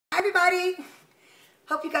everybody.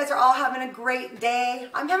 Hope you guys are all having a great day.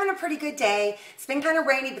 I'm having a pretty good day. It's been kind of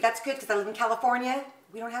rainy, but that's good because I live in California.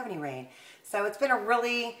 We don't have any rain. So it's been a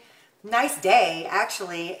really nice day,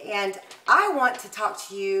 actually. And I want to talk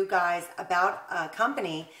to you guys about a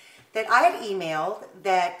company that I had emailed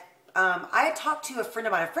that I had talked to a friend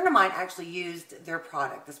of mine. A friend of mine actually used their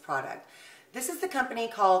product, this product. This is the company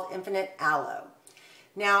called Infinite Aloe.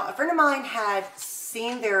 Now, a friend of mine had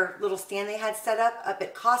seen their little stand they had set up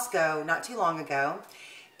at Costco not too long ago,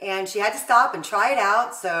 and she had to stop and try it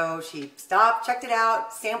out. So she stopped, checked it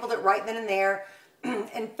out, sampled it right then and there,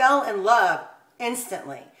 and fell in love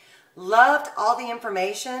instantly. Loved all the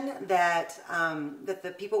information that that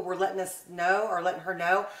the people were letting us know, or letting her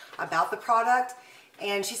know about the product.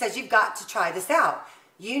 And she says, you've got to try this out.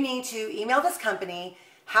 You need to email this company,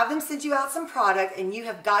 have them send you out some product, and you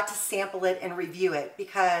have got to sample it and review it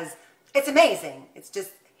because it's amazing. It's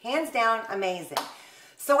just hands down amazing.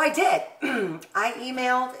 So I did. I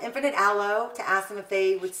emailed Infinite Aloe to ask them if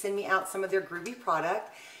they would send me out some of their groovy product,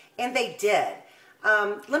 and they did.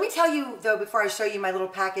 Let me tell you, though, before I show you my little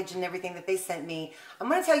package and everything that they sent me, I'm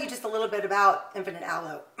going to tell you just a little bit about Infinite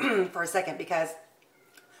Aloe for a second because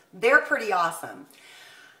they're pretty awesome.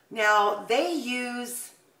 Now, they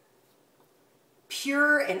use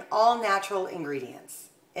pure and all-natural ingredients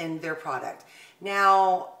in their product.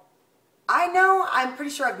 Now, I'm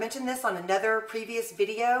pretty sure I've mentioned this on another previous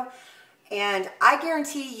video, and I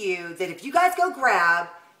guarantee you that if you guys go grab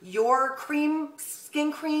your cream,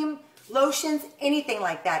 skin cream, lotions, anything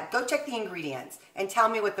like that, go check the ingredients and tell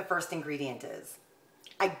me what the first ingredient is.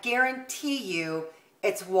 I guarantee you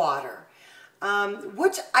it's water.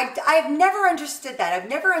 Which I've never understood that. I've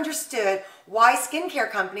never understood why skincare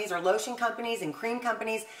companies or lotion companies and cream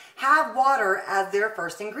companies have water as their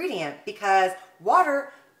first ingredient, because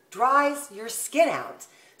water dries your skin out.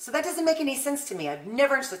 So that doesn't make any sense to me. I've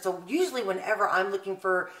never understood. So usually whenever I'm looking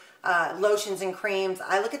for lotions and creams,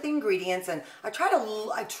 I look at the ingredients and I try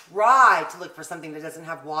to look for something that doesn't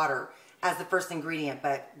have water as the first ingredient,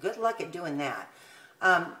 but good luck at doing that.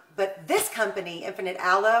 But this company, Infinite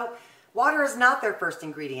Aloe, water is not their first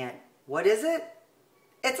ingredient. What is it?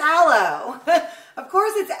 It's aloe. Of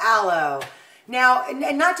course it's aloe. Now,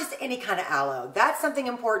 and not just any kind of aloe. That's something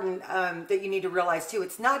important that you need to realize too.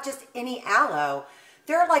 It's not just any aloe.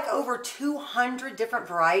 There are like over 200 different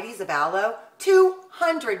varieties of aloe.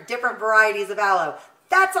 200 different varieties of aloe.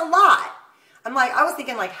 That's a lot. I was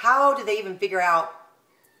thinking like, how do they even figure out,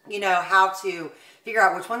 how to figure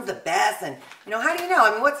out which one's the best, and how do you know?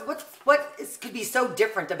 I mean, what could be so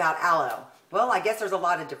different about aloe? Well, I guess there's a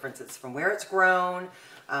lot of differences from where it's grown,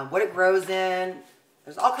 what it grows in.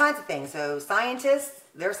 There's all kinds of things. So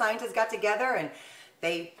their scientists got together and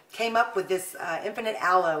they came up with this Infinite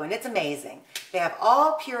Aloe, and it's amazing. They have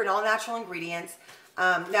all pure and all natural ingredients.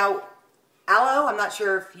 Now, aloe, I'm not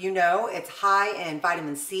sure if you know, it's high in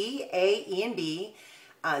vitamin C, A, E, and B,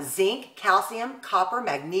 zinc, calcium, copper,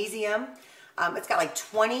 magnesium. It's got like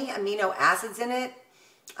 20 amino acids in it,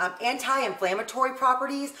 anti-inflammatory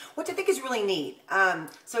properties, which I think is really neat.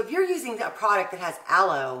 So if you're using a product that has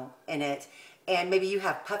aloe in it, and maybe you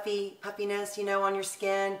have puffiness, on your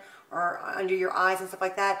skin or under your eyes and stuff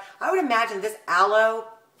like that, I would imagine this aloe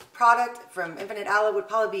product from Infinite Aloe would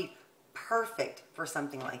probably be perfect for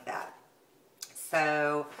something like that.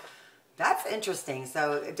 So that's interesting.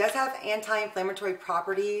 So it does have anti-inflammatory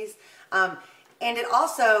properties. And it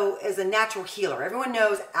also is a natural healer. Everyone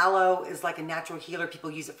knows aloe is like a natural healer. People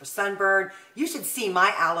use it for sunburn. You should see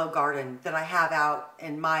my aloe garden that I have out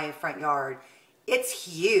in my front yard. It's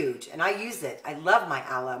huge, and I use it. I love my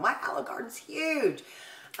aloe. My aloe garden's huge.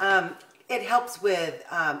 It helps with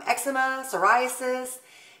eczema, psoriasis,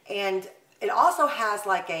 and it also has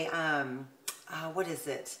like a, what is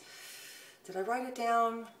it? Did I write it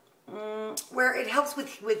down? Where it helps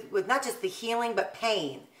with not just the healing, but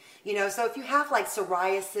pain. So if you have like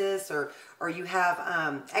psoriasis or you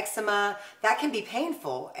have eczema, that can be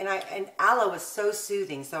painful. And aloe is so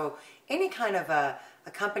soothing. So any kind of a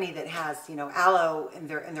company that has, aloe in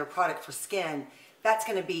their product for skin, that's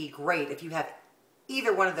going to be great if you have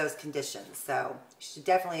either one of those conditions. So you should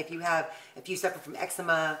definitely, if you suffer from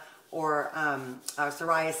eczema or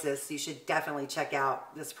psoriasis, you should definitely check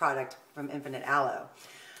out this product from Infinite Aloe.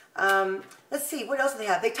 Let's see, what else do they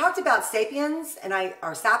have? They talked about sapiens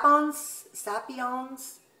or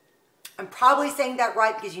sapiens. I'm probably saying that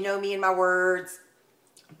right because you know me and my words,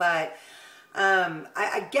 but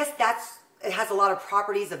I guess it has a lot of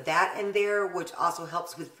properties of that in there, which also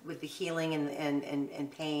helps with the healing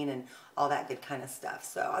and pain and all that good kind of stuff.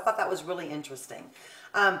 So I thought that was really interesting.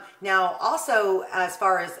 Now, also, as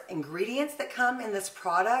far as ingredients that come in this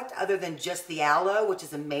product, other than just the aloe, which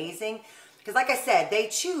is amazing, because like I said, they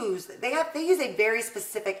use a very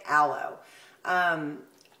specific aloe.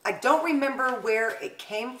 I don't remember where it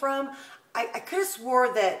came from. I could have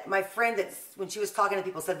swore that my friend, when she was talking to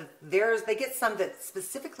people, said that they get some that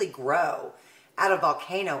specifically grow out of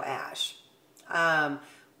volcano ash,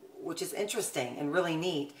 which is interesting and really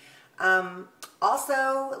neat.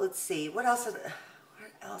 Also, let's see, what else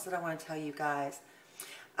did I want to tell you guys?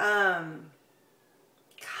 God,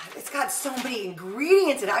 it's got so many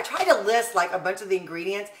ingredients in it. I tried to list like a bunch of the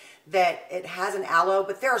ingredients that it has in aloe,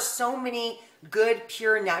 but there are so many good,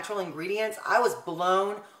 pure, natural ingredients. I was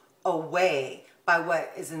blown away by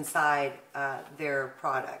what is inside their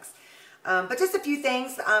products. But just a few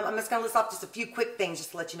things. I'm just going to list off just a few quick things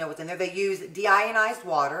just to let you know what's in there. They use deionized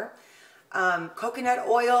water, coconut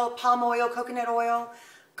oil, palm oil, coconut oil,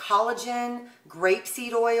 collagen,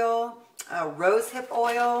 grapeseed oil, rosehip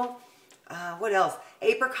oil, what else?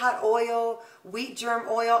 Apricot oil, wheat germ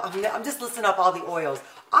oil. I'm just listing up all the oils.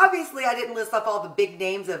 Obviously, I didn't list up all the big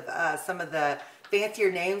names of some of the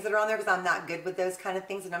fancier names that are on there because I'm not good with those kind of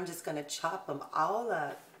things, and I'm just going to chop them all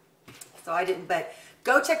up. So I didn't, but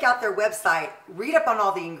go check out their website. Read up on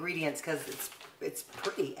all the ingredients because it's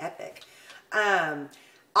pretty epic.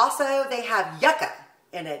 Also, they have yucca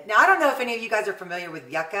in it. Now, I don't know if any of you guys are familiar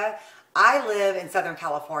with yucca. I live in Southern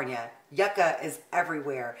California. Yucca is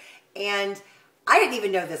everywhere. And I didn't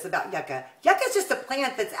even know this about yucca. Yucca is just a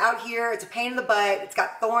plant that's out here. It's a pain in the butt. It's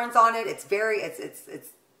got thorns on it. It's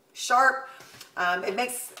sharp. It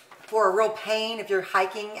makes for a real pain if you're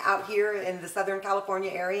hiking out here in the Southern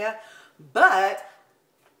California area. But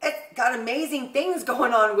it's got amazing things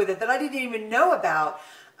going on with it that I didn't even know about.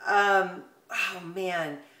 Oh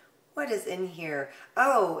man, what is in here?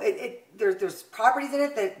 Oh, there's properties in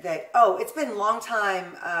it it's been a long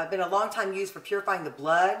time used for purifying the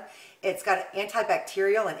blood. It's got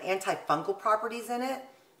antibacterial and antifungal properties in it.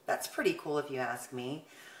 That's pretty cool if you ask me.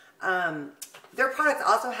 Their products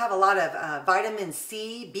also have a lot of vitamin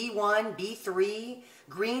C, B1, B3,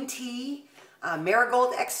 green tea,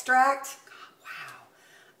 marigold extract.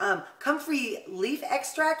 Wow. Comfrey leaf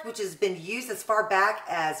extract, which has been used as far back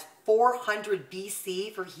as 400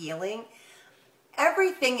 BC for healing.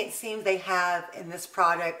 Everything it seems they have in this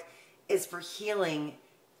product is for healing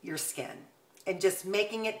your skin and just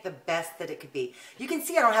making it the best that it could be. You can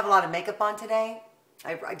see I don't have a lot of makeup on today.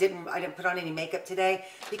 I didn't put on any makeup today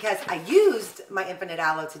because I used my Infinite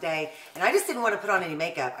Aloe today and I just didn't want to put on any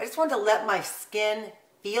makeup. I just wanted to let my skin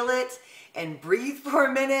feel it and breathe for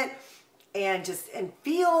a minute and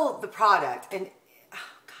feel the product. And oh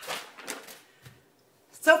God.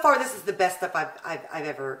 So far, this is the best stuff I've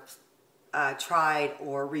ever tried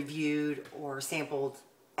or reviewed or sampled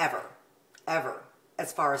ever,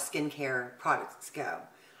 as far as skincare products go.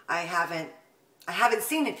 I haven't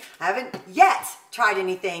seen it. I haven't yet tried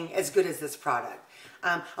anything as good as this product.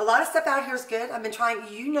 A lot of stuff out here is good. I've been trying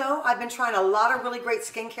a lot of really great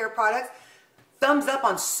skincare products. Thumbs up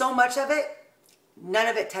on so much of it. None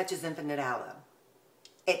of it touches Infinite Aloe.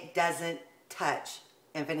 It doesn't touch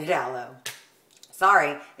Infinite Aloe.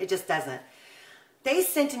 Sorry, it just doesn't. They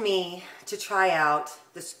sent me to try out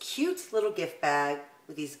this cute little gift bag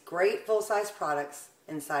with these great full-size products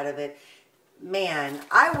inside of it. Man,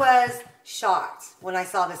 I was shocked when I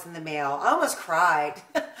saw this in the mail. I almost cried.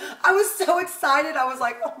 I was so excited. I was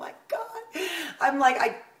like, oh my God. I'm like,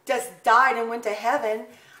 I just died and went to heaven.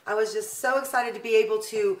 I was just so excited to be able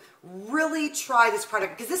to really try this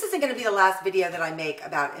product because this isn't going to be the last video that I make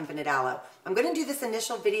about Infinite Aloe. I'm going to do this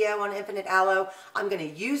initial video on Infinite Aloe. I'm going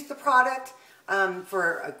to use the product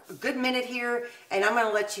for a good minute here, and I'm going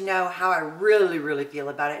to let you know how I really, really feel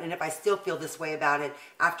about it and if I still feel this way about it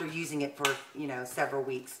after using it for, several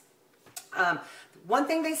weeks. One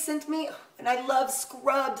thing they sent me, and I love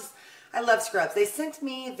scrubs. I love scrubs. They sent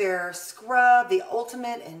me their scrub, the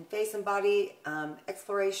Ultimate in Face and Body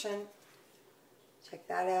Exploration. Check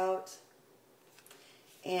that out.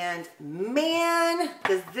 And man,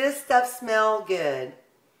 does this stuff smell good.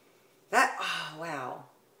 Oh wow,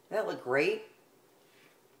 that looked great.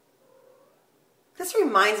 This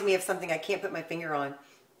reminds me of something I can't put my finger on.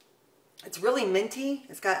 It's really minty.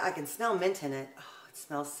 I can smell mint in it. Oh, it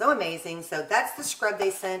smells so amazing. So that's the scrub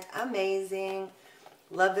they sent. Amazing.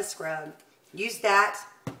 Love the scrub. Use that.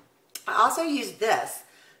 I also used this.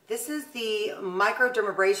 This is the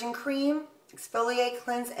Microdermabrasion Cream. Exfoliate,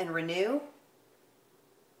 Cleanse, and Renew.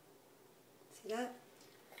 See that?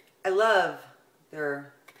 I love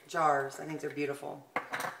their jars. I think they're beautiful.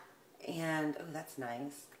 And, oh, that's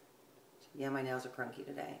nice. Yeah, my nails are crunky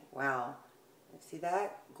today. Wow. See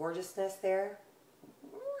that? Gorgeousness there.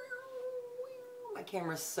 My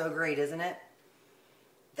camera's so great, isn't it?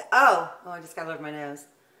 Oh, I just got it over my nose.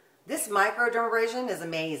 This microdermabrasion is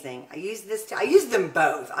amazing. I use them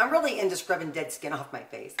both. I'm really into scrubbing dead skin off my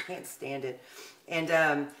face. I can't stand it.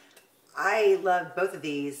 And I love both of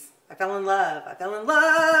these. I fell in love. I fell in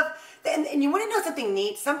love. And you want to know something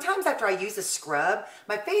neat? Sometimes after I use a scrub,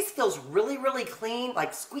 my face feels really, really clean,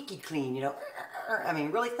 like squeaky clean, you know. I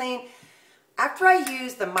mean, really clean. After I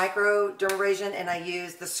use the microdermabrasion and I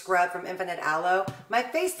use the scrub from Infinite Aloe, my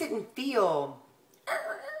face didn't feel,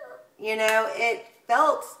 you know, it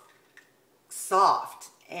felt soft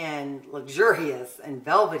and luxurious and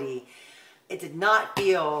velvety. It did not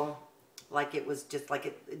feel like it was just like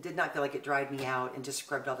it did not feel like it dried me out and just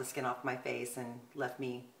scrubbed all the skin off my face and left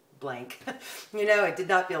me blank. You know, it did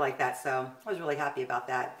not feel like that. So I was really happy about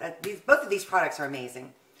that. Both of these products are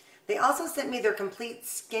amazing. They also sent me their complete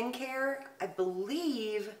skincare. I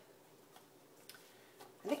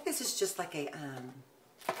think this is just like a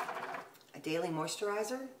daily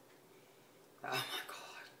moisturizer. Oh my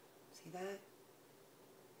God, see that?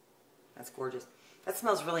 That's gorgeous. That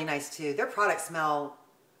smells really nice too. Their products smell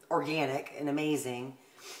organic and amazing.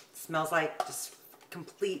 It smells like just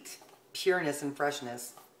complete pureness and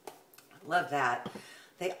freshness. Love that.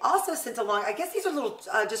 They also sent along, I guess these are little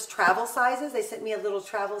just travel sizes. They sent me a little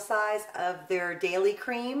travel size of their daily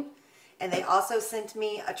cream. And they also sent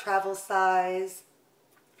me a travel size.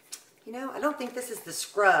 You know, I don't think this is the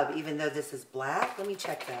scrub, even though this is black. Let me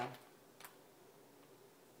check though.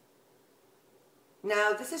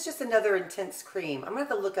 No, this is just another intense cream. I'm going to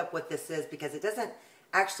have to look up what this is because it doesn't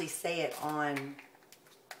actually say it on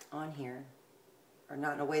here. Or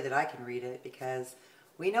not in a way that I can read it because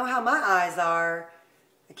we know how my eyes are.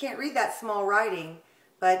 I can't read that small writing.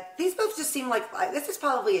 But these both just seem like, this is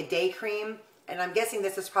probably a day cream. And I'm guessing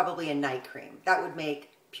this is probably a night cream. That would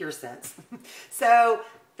make pure sense. So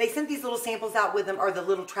they sent these little samples out with them, or the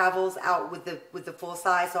little travels out with the full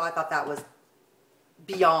size. So I thought that was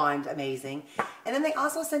beyond amazing. And then they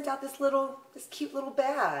also sent out this cute little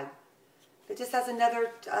bag that just has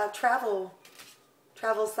another travel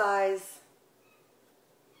size.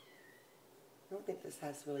 I don't think this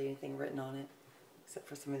has really anything written on it except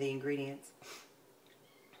for some of the ingredients.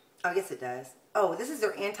 Oh, yes it does. Oh, this is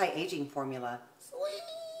their anti-aging formula.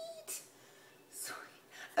 Sweet. Sweet.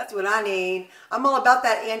 That's what I need. I'm all about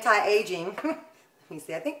that anti-aging. Let me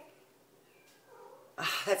see. I think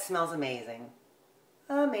that smells amazing.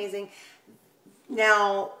 Amazing.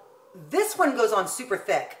 Now, this one goes on super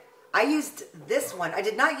thick. I used this one. I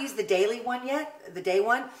did not use the daily one yet, the day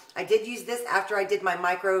one. I did use this after I did my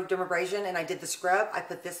microdermabrasion and I did the scrub. I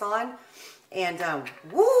put this on and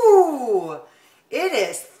woo! It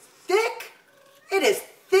is thick. It is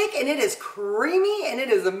thick and it is creamy and it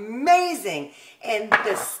is amazing. And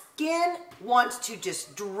the skin wants to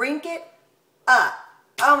just drink it up.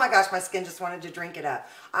 Oh my gosh, my skin just wanted to drink it up.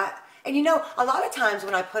 And you know, a lot of times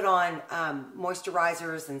when I put on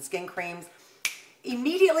moisturizers and skin creams,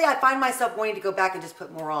 immediately I find myself wanting to go back and just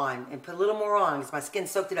put more on and put a little more on because my skin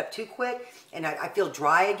soaked it up too quick and I feel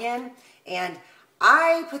dry again. And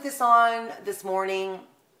I put this on this morning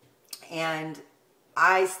and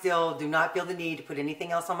I still do not feel the need to put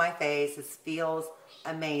anything else on my face. This feels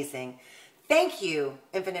amazing. Thank you,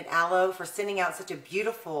 Infinite Aloe, for sending out such a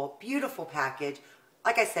beautiful, beautiful package.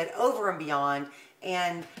 Like I said, over and beyond.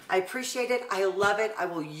 And I appreciate it. I love it. I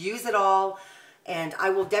will use it all. And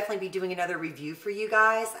I will definitely be doing another review for you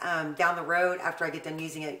guys down the road after I get done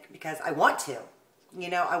using it because I want to.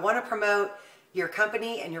 You know, I want to promote your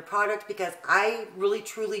company and your product because I really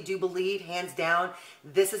truly do believe, hands down,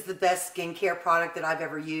 this is the best skincare product that I've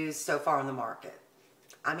ever used so far on the market.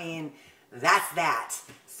 I mean, that's that.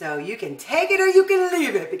 So you can take it or you can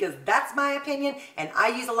leave it because that's my opinion. And I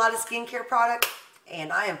use a lot of skincare products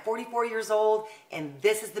and I am 44 years old and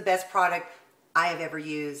this is the best product I have ever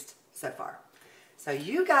used so far. So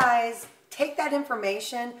you guys take that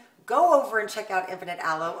information, go over and check out Infinite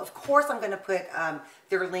Aloe. Of course, I'm going to put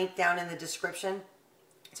their link down in the description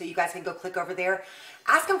so you guys can go click over there.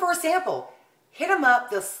 Ask them for a sample. Hit them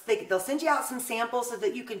up. They'll send you out some samples so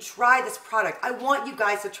that you can try this product. I want you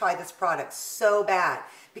guys to try this product so bad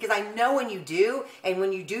because I know when you do and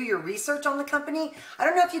when you do your research on the company, I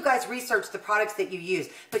don't know if you guys research the products that you use,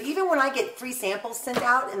 but even when I get free samples sent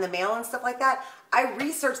out in the mail and stuff like that, I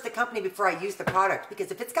research the company before I use the product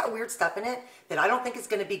because if it's got weird stuff in it that I don't think is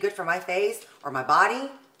going to be good for my face or my body,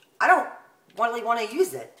 I don't really want to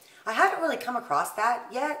use it. I haven't really come across that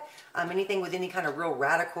yet. Anything with any kind of real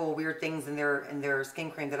radical weird things in their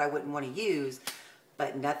skin cream that I wouldn't want to use,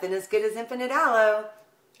 but nothing as good as Infinite Aloe.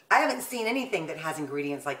 I haven't seen anything that has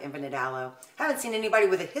ingredients like Infinite Aloe. I haven't seen anybody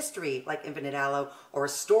with a history like Infinite Aloe, or a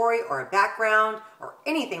story or a background or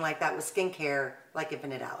anything like that with skincare like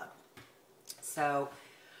Infinite Aloe. So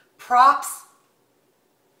props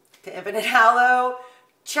to Infinite Aloe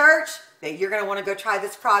Church that you're going to want to go try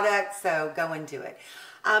this product. So go and do it.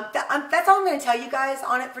 That's all I'm going to tell you guys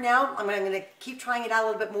on it for now. I'm going to keep trying it out a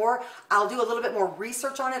little bit more. I'll do a little bit more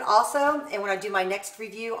research on it also. And when I do my next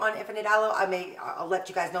review on Infinite Aloe, I'll let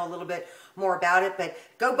you guys know a little bit more about it. But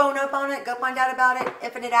go bone up on it. Go find out about it.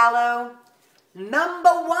 Infinite Aloe,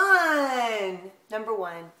 #1.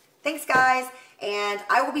 #1. Thanks, guys. And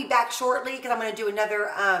I will be back shortly because I'm going to do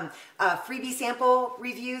another freebie sample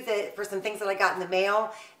review for some things that I got in the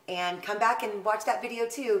mail. And come back and watch that video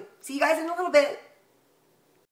too. See you guys in a little bit.